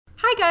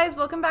guys,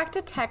 welcome back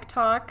to Tech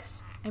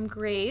Talks. I'm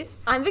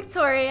Grace. I'm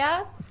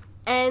Victoria,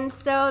 and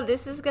so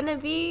this is going to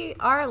be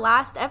our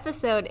last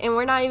episode, and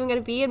we're not even going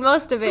to be in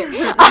most of it.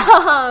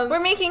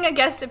 We're making a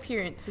guest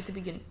appearance at the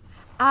beginning.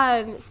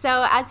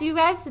 So as you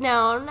guys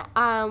know,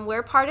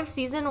 we're part of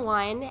Season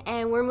 1,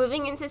 and we're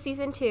moving into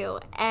Season 2,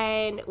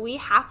 and we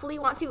happily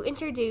want to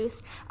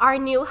introduce our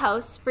new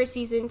hosts for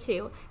Season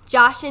 2,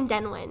 Josh and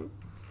Dhenwen.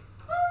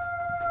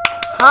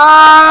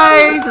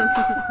 Hi!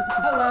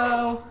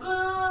 Hello.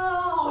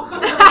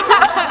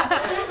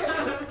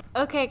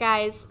 Okay,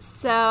 guys,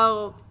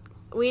 so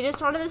we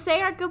just wanted to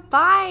say our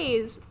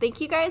goodbyes. Thank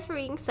you guys for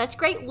being such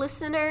great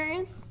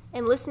listeners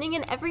and listening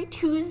in every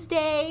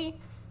Tuesday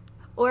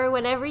or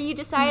whenever you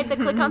decide to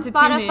click on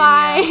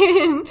Spotify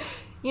and,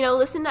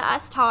 listen to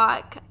us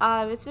talk.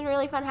 It's been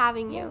really fun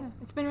having you.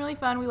 Yeah, it's been really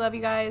fun. We love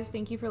you guys.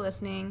 Thank you for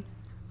listening.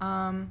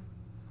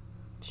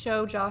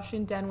 Show Josh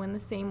and Dhenwen the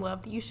same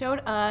love that you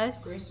showed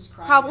us. Grace is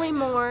crying. Probably right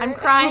now. more. I'm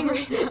crying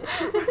right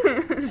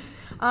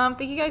now.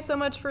 Thank you guys so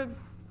much for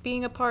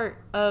being a part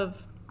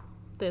of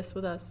this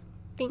with us.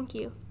 Thank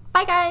you.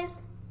 Bye, guys.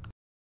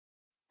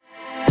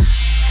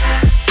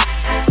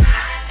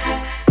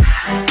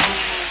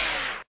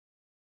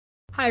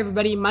 Hi,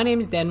 everybody. My name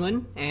is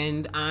Dhenwen,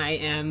 and I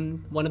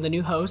am one of the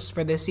new hosts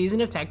for this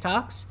season of Tech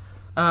Talks.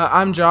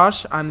 I'm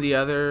Josh. I'm the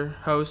other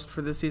host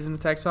for this season of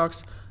Tech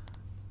Talks.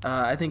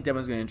 I think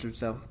Demon's going to introduce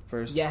himself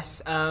first.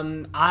 Yes,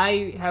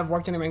 I have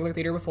worked in a regular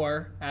theater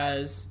before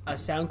as a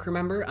sound crew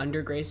member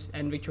under Grace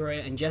and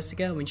Victoria and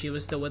Jessica when she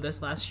was still with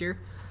us last year.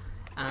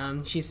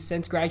 She's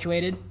since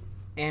graduated,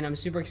 and I'm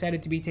super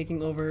excited to be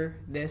taking over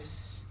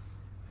this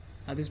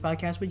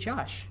podcast with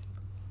Josh.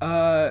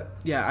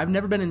 Yeah, I've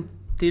never been in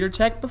theater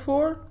tech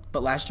before,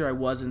 but last year I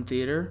was in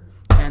theater,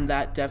 and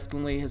that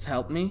definitely has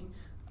helped me.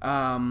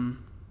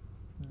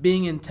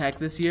 Being in tech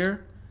this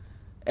year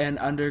and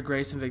under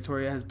Grace and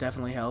Victoria has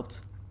definitely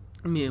helped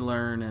me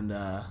learn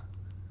and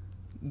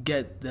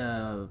get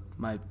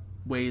my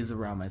ways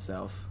around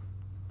myself.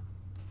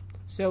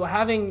 So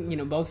having,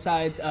 both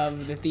sides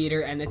of the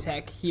theater and the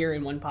tech here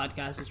in one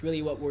podcast is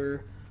really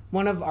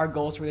one of our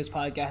goals for this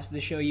podcast, is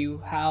to show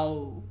you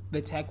how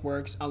the tech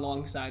works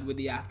alongside with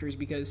the actors,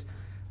 because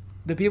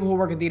the people who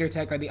work in theater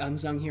tech are the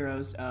unsung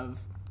heroes of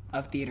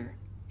theater,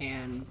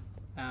 and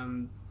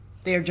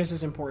they are just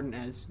as important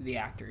as the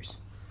actors.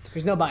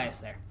 There's no bias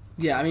there.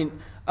 Yeah, I mean,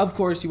 of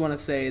course you want to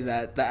say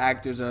that the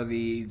actors are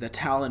the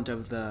talent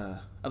of the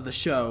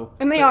show.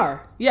 And they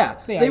are. Yeah,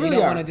 they really you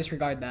don't are. want to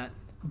disregard that.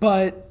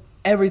 But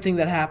everything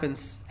that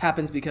happens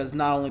because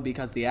not only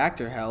because the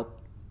actor helped,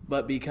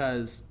 but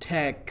because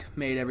tech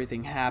made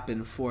everything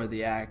happen for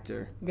the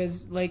actor.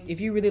 Because,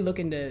 if you really look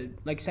into,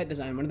 set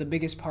design, one of the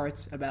biggest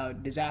parts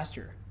about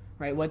disaster,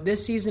 right? What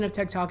this season of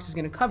Tech Talks is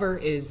going to cover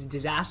is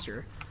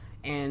disaster.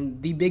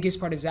 And the biggest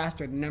part of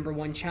disaster, the number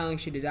one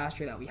challenge to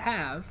disaster that we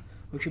have,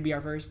 which will be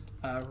our first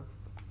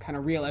kind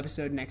of real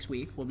episode next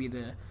week, will be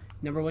the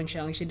number one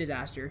challenge to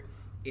disaster,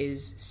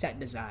 is set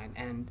design.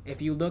 And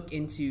if you look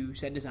into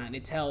set design,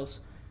 it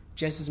tells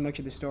just as much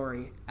of the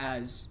story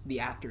as the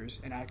actors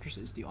and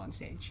actresses do on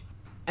stage.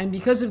 And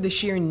because of the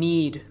sheer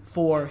need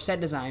for set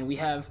design,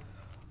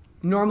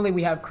 normally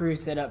we have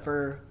crews set up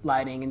for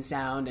lighting and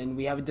sound, and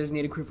we have a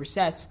designated crew for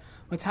sets.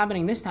 What's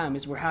happening this time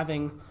is we're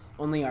having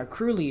only our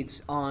crew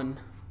leads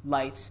on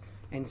lights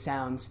and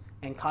sounds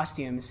and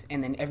costumes,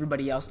 and then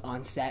everybody else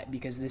on set,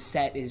 because this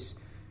set is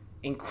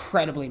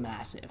incredibly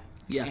massive.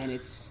 Yeah. And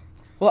it's...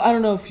 Well, I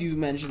don't know if you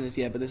mentioned this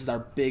yet, but this is our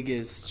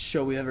biggest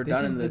show we've ever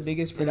done. This is the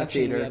biggest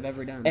production we have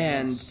ever done.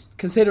 And yes.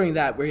 Considering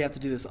that, we have to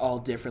do this all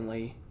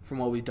differently from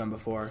what we've done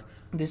before.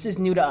 This is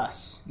new to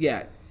us.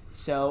 Yeah.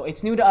 So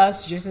it's new to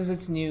us just as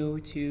it's new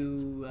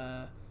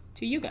to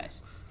you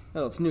guys.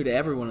 Well, it's new to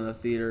everyone in the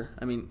theater.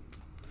 I mean...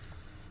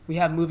 We've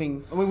had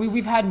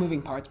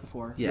moving parts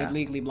before, yeah. like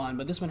Legally Blonde,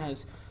 but this one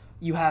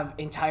you have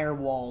entire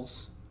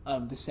walls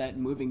of the set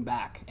moving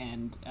back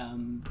and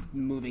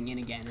moving in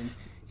again, and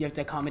you have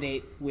to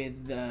accommodate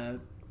with the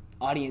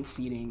audience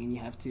seating, and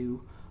you have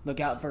to look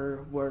out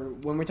for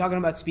when we're talking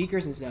about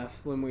speakers and stuff,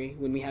 when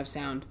we have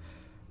sound,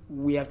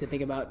 we have to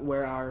think about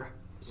where our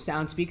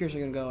sound speakers are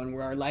going to go and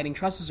where our lighting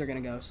trusses are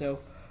going to go. So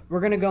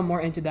we're going to go more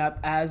into that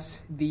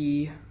as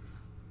the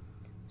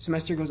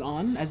semester goes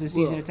on, as the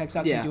season of Tech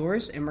Talks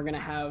endures, and we're going to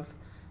have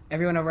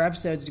every one of our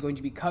episodes is going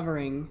to be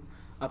covering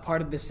a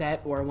part of the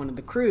set or one of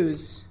the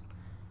crews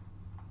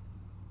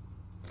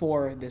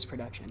for this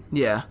production.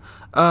 Yeah.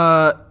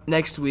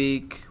 Next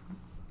week,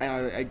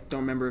 I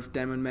don't remember if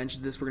Dhenwen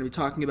mentioned this, we're going to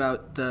be talking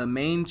about the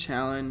main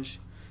challenge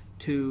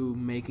to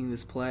making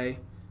this play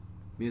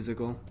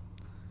musical.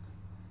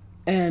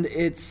 And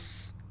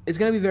it's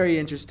going to be very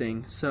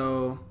interesting,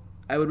 so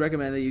I would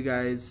recommend that you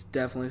guys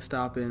definitely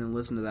stop in and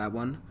listen to that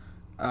one.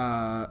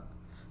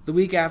 The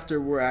week after,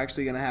 we're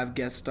actually going to have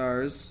guest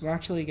stars. We're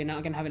actually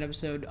not going to have an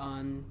episode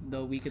on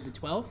the week of the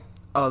 12th.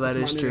 Oh, that it's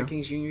is Martin true. Luther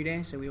King's Jr.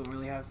 Day, so we won't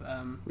really have...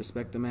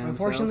 Respect the man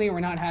Unfortunately, himself.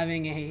 we're not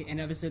having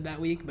an episode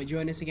that week, but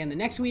join us again the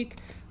next week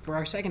for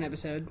our second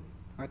episode.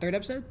 Our third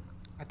episode?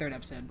 Our third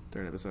episode.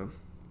 Third episode.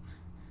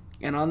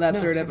 And on that No,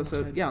 third second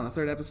episode, on the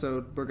third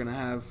episode, we're gonna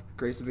have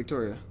Grace and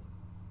Victoria.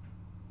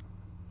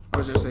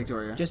 Or just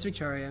Victoria? Just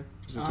Victoria.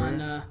 Just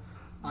Victoria?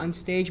 On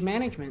stage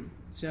management.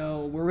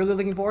 So we're really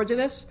looking forward to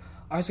this.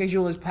 Our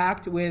schedule is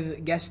packed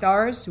with guest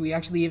stars. We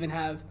actually even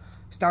have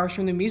stars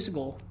from the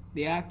musical.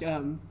 The act,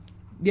 one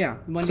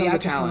of the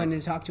actors come in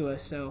and talk to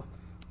us. So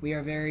we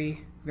are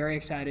very, very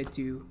excited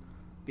to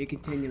be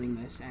continuing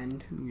this,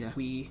 and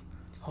we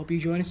hope you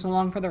join us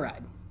along for the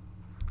ride.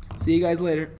 See you guys later.